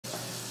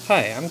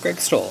Hi, I'm Greg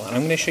Stoll, and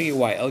I'm going to show you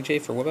why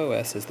LJ for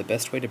WebOS is the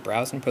best way to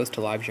browse and post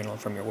to LiveJournal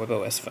from your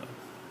WebOS phone.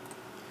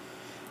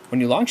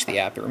 When you launch the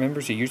app, it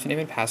remembers your username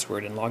and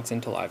password and logs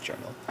into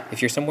LiveJournal.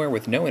 If you're somewhere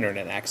with no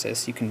internet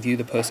access, you can view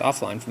the post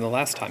offline from the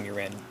last time you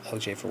ran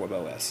LJ for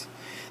WebOS.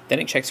 Then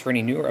it checks for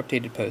any new or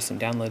updated posts and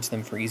downloads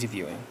them for easy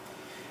viewing.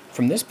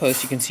 From this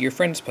post, you can see your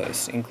friends'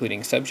 posts,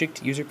 including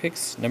subject, user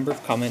pics, number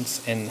of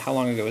comments, and how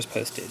long ago it was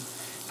posted.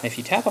 And if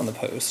you tap on the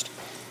post,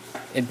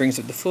 it brings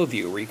up the full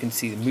view where you can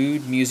see the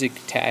mood, music,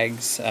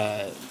 tags,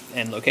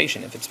 and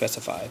location if it's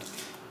specified.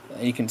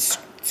 You can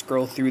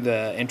scroll through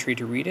the entry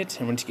to read it,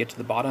 and once you get to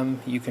the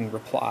bottom, you can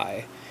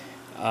reply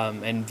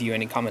and view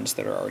any comments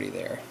that are already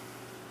there.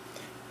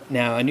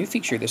 Now, a new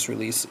feature of this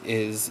release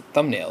is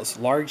thumbnails.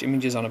 Large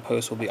images on a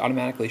post will be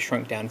automatically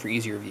shrunk down for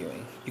easier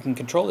viewing. You can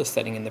control this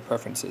setting in the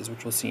preferences,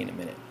 which we'll see in a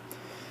minute.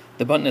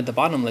 The button at the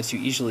bottom lets you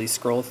easily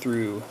scroll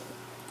through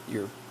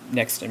your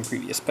next and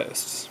previous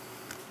posts.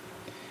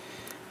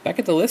 Back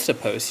at the list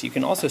of posts, you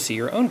can also see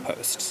your own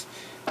posts,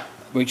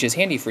 which is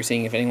handy for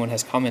seeing if anyone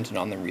has commented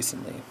on them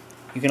recently.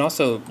 You can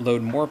also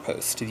load more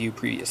posts to view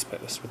previous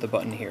posts with the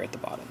button here at the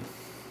bottom.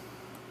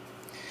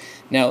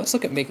 Now let's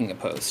look at making a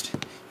post.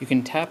 You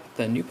can tap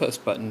the New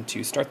Post button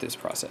to start this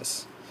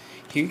process.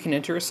 Here you can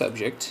enter a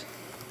subject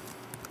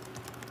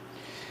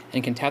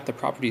and can tap the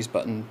Properties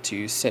button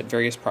to set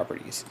various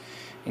properties,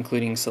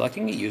 including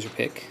selecting a user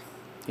pic.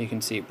 You can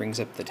see it brings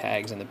up the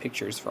tags and the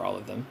pictures for all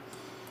of them,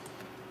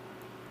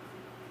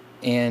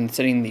 and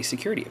setting the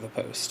security of a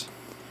post.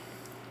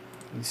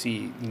 You see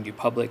you can do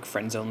public,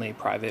 friends only,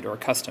 private, or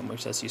custom,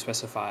 which lets you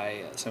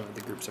specify some of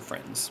the groups of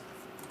friends.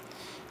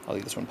 I'll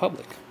leave this one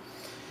public.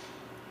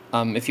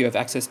 If you have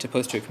access to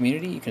post to a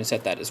community, you can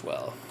set that as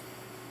well.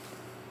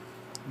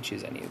 You can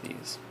choose any of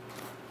these.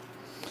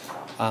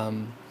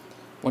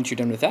 Once you're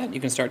done with that, you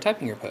can start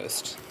typing your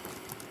post.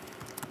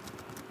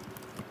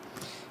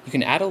 You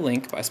can add a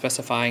link by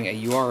specifying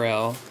a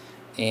URL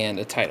and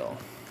a title.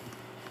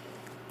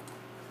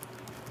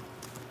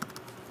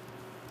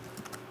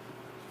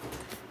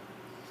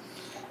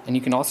 And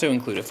you can also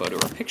include a photo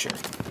or picture.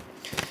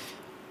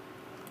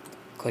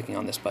 Clicking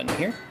on this button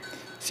here.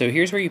 So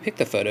here's where you pick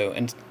the photo,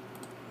 and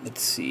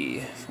let's see,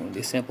 for one of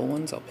these sample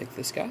ones, I'll pick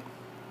this guy.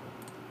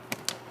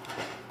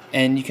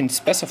 And you can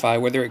specify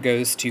whether it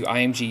goes to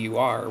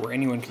IMGUR, where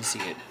anyone can see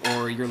it,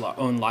 or your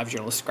own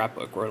LiveJournal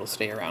scrapbook, where it'll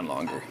stay around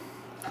longer.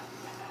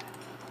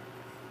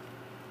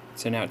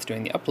 So now it's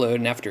doing the upload,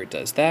 and after it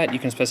does that, you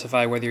can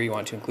specify whether you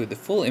want to include the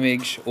full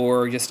image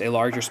or just a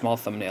large or small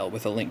thumbnail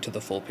with a link to the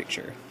full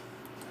picture.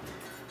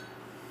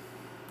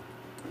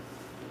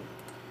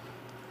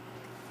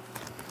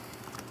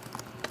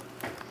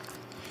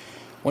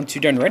 Once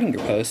you're done writing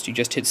your post, you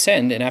just hit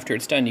send, and after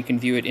it's done, you can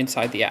view it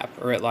inside the app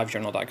or at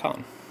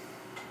livejournal.com.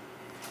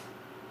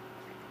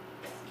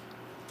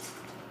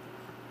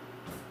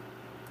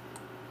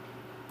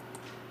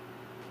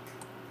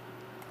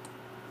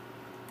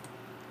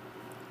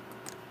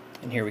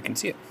 And here we can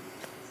see it.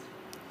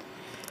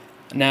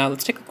 Now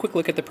let's take a quick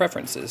look at the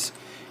preferences.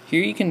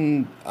 Here you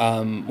can,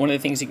 one of the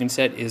things you can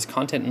set is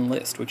content and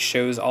list, which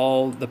shows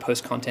all the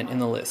post content in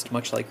the list,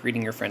 much like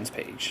reading your friend's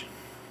page.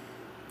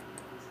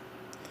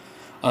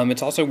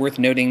 It's also worth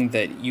noting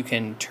that you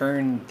can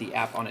turn the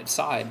app on its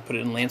side, put it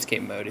in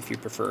landscape mode if you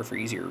prefer for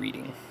easier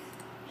reading,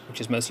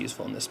 which is most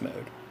useful in this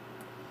mode.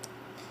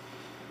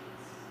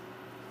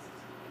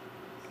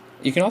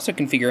 You can also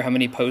configure how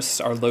many posts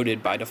are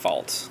loaded by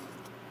default,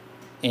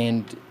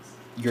 and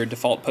your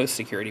default post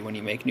security when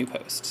you make new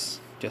posts,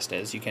 just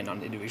as you can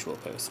on individual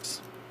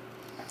posts.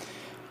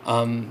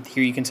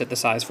 Here you can set the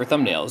size for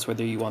thumbnails,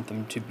 whether you want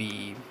them to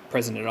be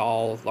present at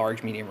all,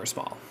 large, medium, or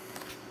small.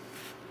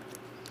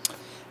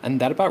 And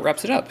that about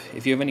wraps it up.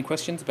 If you have any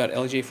questions about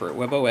LJ for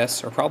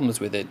WebOS or problems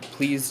with it,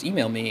 please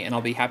email me and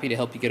I'll be happy to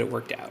help you get it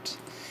worked out.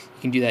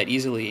 You can do that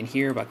easily in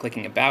here by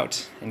clicking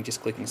About and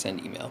just clicking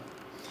Send Email.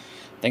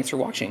 Thanks for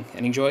watching,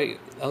 and enjoy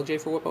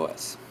LJ for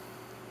WebOS.